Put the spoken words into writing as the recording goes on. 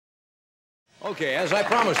Okay, as I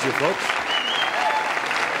promised you, folks,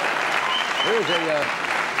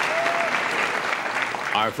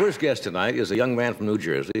 our first guest tonight is a young man from New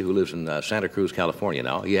Jersey who lives in Santa Cruz, California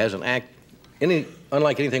now. He has an act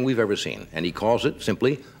unlike anything we've ever seen, and he calls it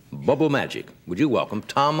simply Bubble Magic. Would you welcome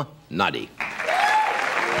Tom Noddy?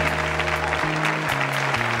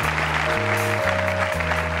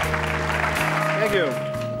 Thank you.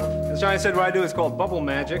 As Johnny said, what I do is called Bubble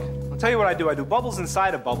Magic. I'll tell you what I do. I do bubbles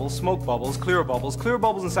inside of bubbles, smoke bubbles, clear bubbles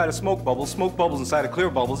inside of smoke bubbles inside of clear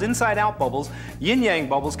bubbles, inside-out bubbles, yin-yang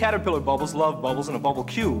bubbles, caterpillar bubbles, love bubbles, and a bubble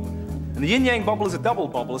cube. And the yin-yang bubble is a double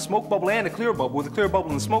bubble, a smoke bubble and a clear bubble, with a clear bubble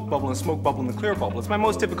and a smoke bubble and a smoke bubble and a clear bubble. It's my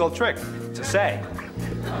most typical trick to say.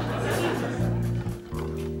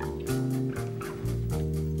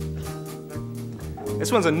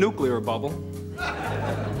 This one's a nuclear bubble.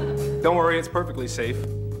 Don't worry, it's perfectly safe.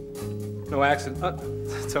 No accident.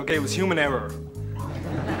 It's okay, it was human error.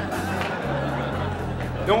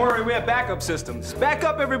 Don't worry, we have backup systems. Back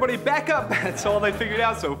up, everybody, back up! That's all they figured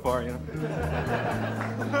out so far, you know.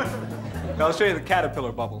 Now, I'll show you the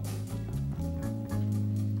caterpillar bubble.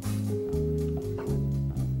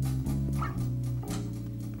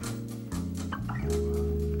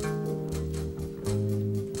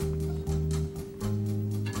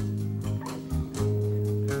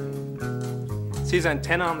 See his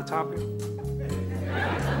antenna on the top here?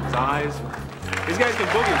 His eyes. These guys can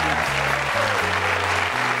boogie.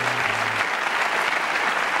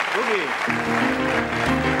 Boogie.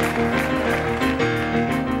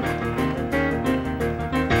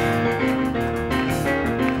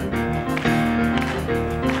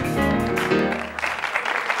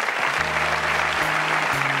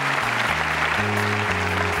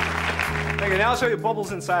 Okay, now I'll show you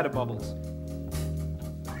bubbles inside of bubbles.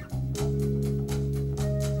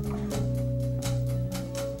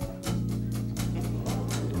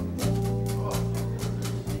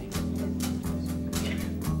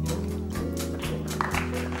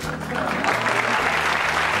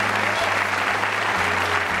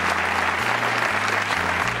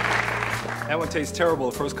 That one tastes terrible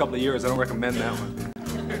the first couple of years. I don't recommend that one.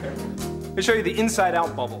 Let me show you the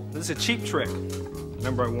inside-out bubble. This is a cheap trick.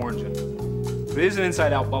 Remember, I warned you. But it is an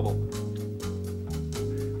inside-out bubble.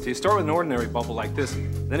 So you start with an ordinary bubble like this.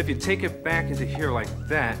 Then if you take it back into here like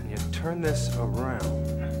that, and you turn this around.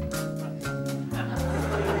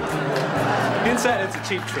 Inside, it's a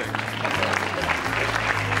cheap trick.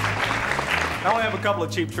 I only have a couple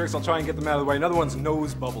of cheap tricks. I'll try and get them out of the way. Another one's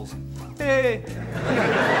nose bubbles. Hey!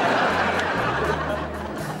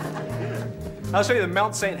 I'll show you the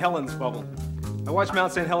Mount St. Helens bubble. I watched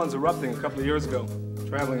Mount St. Helens erupting a couple of years ago,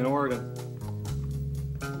 traveling in Oregon.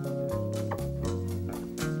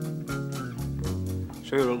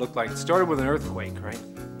 Show you what it looked like. It started with an earthquake, right?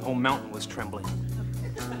 The whole mountain was trembling.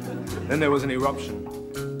 Then there was an eruption.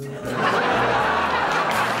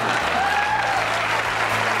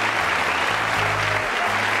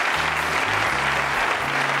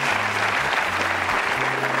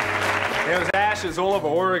 There was ashes all over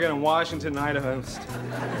Oregon and Washington and Idaho.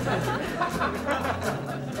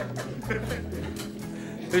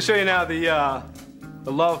 Let me show you now the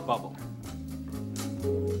love bubble.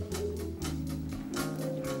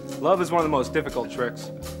 Love is one of the most difficult tricks.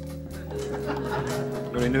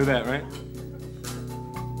 Everybody knew that, right?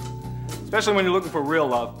 Especially when you're looking for real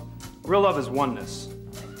love. Real love is oneness.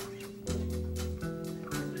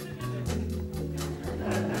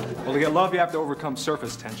 Well, to get love, you have to overcome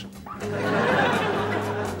surface tension.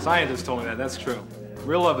 Scientists told me that. That's true.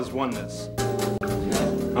 Real love is oneness.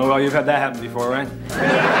 Oh, well, you've had that happen before, right?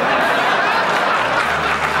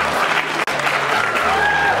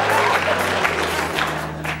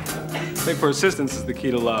 I think persistence is the key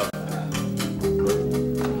to love.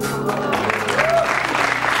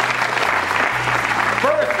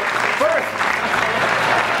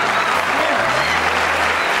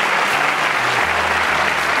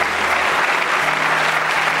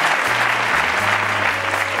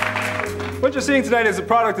 What you're seeing tonight is a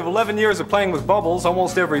product of 11 years of playing with bubbles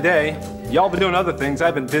almost every day. Y'all been doing other things.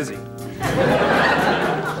 I've been busy.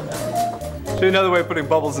 Show you another way of putting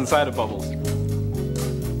bubbles inside of bubbles.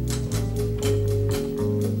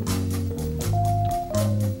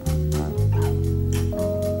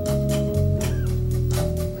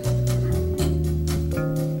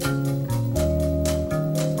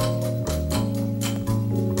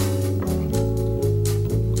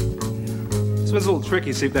 This one's a little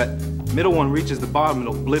tricky. See if that middle one reaches the bottom,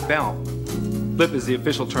 it'll blip out. Blip is the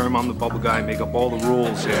official term. I'm the bubble guy. Make up all the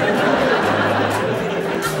rules here.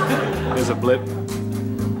 There's a blip.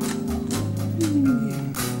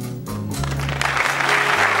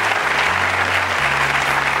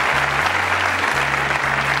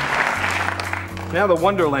 Now the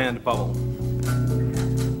Wonderland bubble.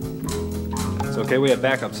 It's okay, we have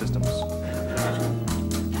backup systems.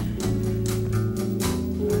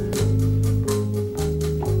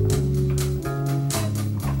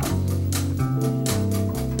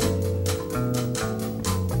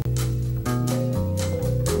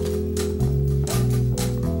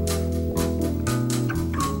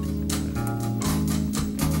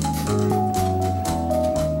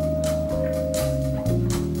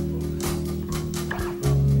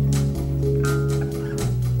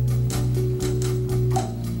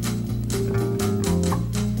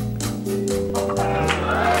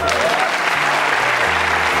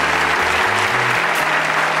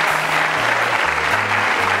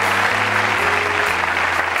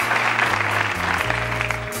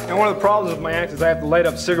 And one of the problems with my act is I have to light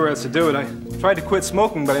up cigarettes to do it. I tried to quit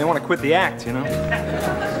smoking, but I didn't want to quit the act, you know?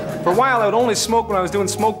 For a while, I would only smoke when I was doing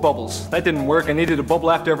smoke bubbles. That didn't work. I needed a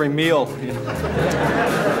bubble after every meal. You know?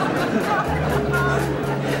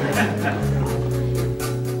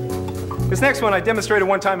 This next one I demonstrated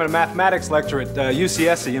one time at a mathematics lecture at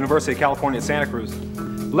UCS, the University of California at Santa Cruz.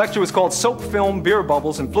 The lecture was called Soap, Film, Beer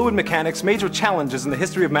Bubbles, and Fluid Mechanics, Major Challenges in the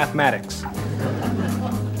History of Mathematics.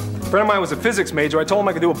 A friend of mine was a physics major. I told him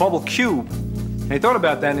I could do a bubble cube. And he thought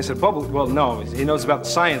about that and he said, bubble, well, no. He knows about the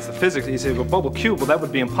science, the physics. He said, well, bubble cube, well, that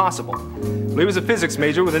would be impossible. Well, he was a physics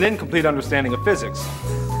major with an incomplete understanding of physics,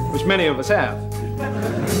 which many of us have.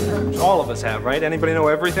 Which all of us have, right? Anybody know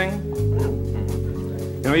everything?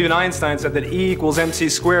 You know, even Einstein said that E equals mc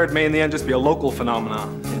squared may in the end just be a local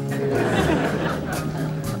phenomenon.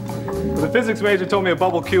 But the physics major told me a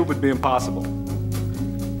bubble cube would be impossible.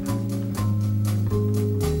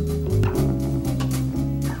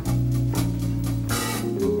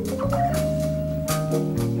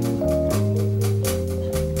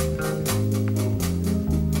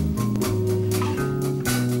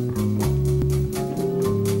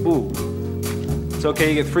 It's okay,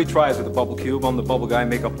 you get 3 tries with the bubble cube. I'm the bubble guy,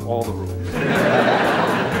 make up all the rules.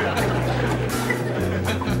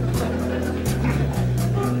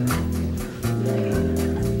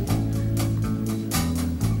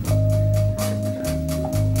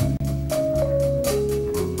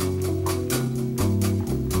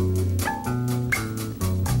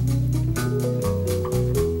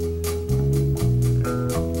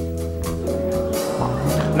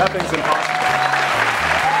 Nothing's impossible.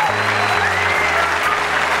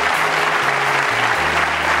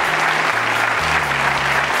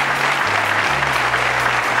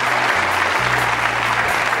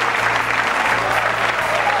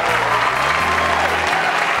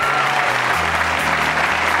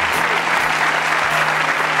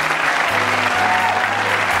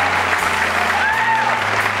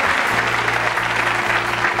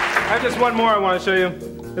 I have just one more I want to show you.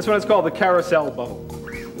 This one is called the carousel bubble.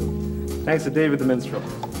 Thanks to David the Minstrel.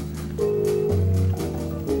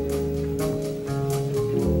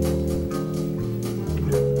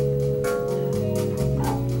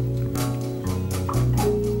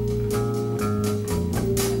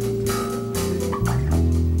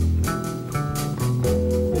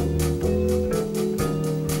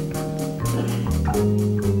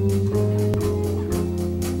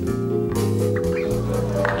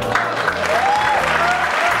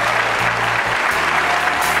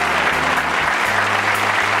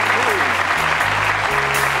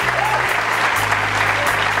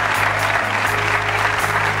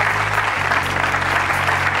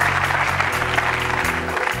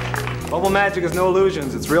 Bubble magic is no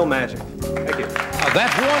illusions, it's real magic. Thank you. Oh,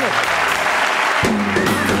 that's wonderful.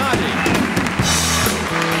 Noddy.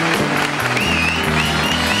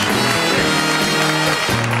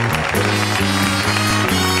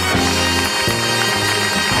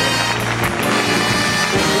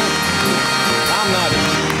 Tom Noddy.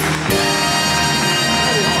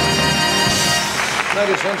 That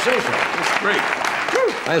is sensational. That's great.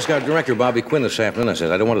 I asked our director, Bobby Quinn, this afternoon. I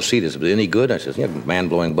said, I don't want to see this. Is it any good? I said, yeah, man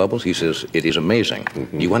blowing bubbles. He says, it is amazing. Do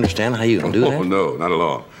you understand how you can do that? Oh, no, not at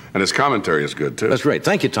all. And his commentary is good, too. That's great.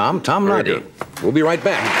 Thank you, Tom. Tom Very Noddy. good. We'll be right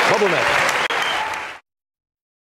back. Bubble Magic.